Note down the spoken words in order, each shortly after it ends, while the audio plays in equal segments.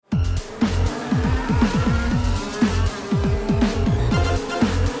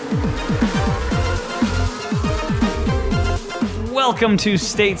Welcome to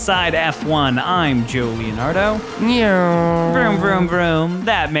Stateside F1. I'm Joe Leonardo. Meow. Vroom, vroom, vroom.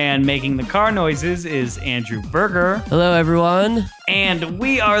 That man making the car noises is Andrew Berger. Hello, everyone. And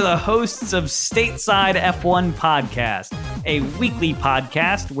we are the hosts of Stateside F1 Podcast, a weekly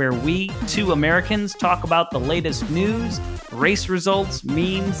podcast where we, two Americans, talk about the latest news, race results,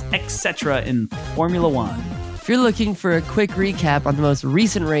 memes, etc. in Formula One. If you're looking for a quick recap on the most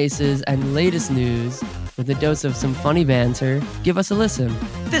recent races and latest news, with a dose of some funny banter, give us a listen.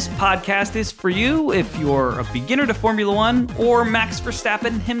 This podcast is for you if you're a beginner to Formula One or Max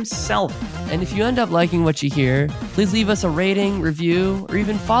Verstappen himself. And if you end up liking what you hear, please leave us a rating, review, or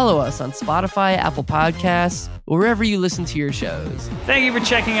even follow us on Spotify, Apple Podcasts, or wherever you listen to your shows. Thank you for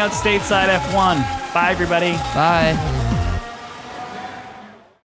checking out Stateside F1. Bye, everybody. Bye.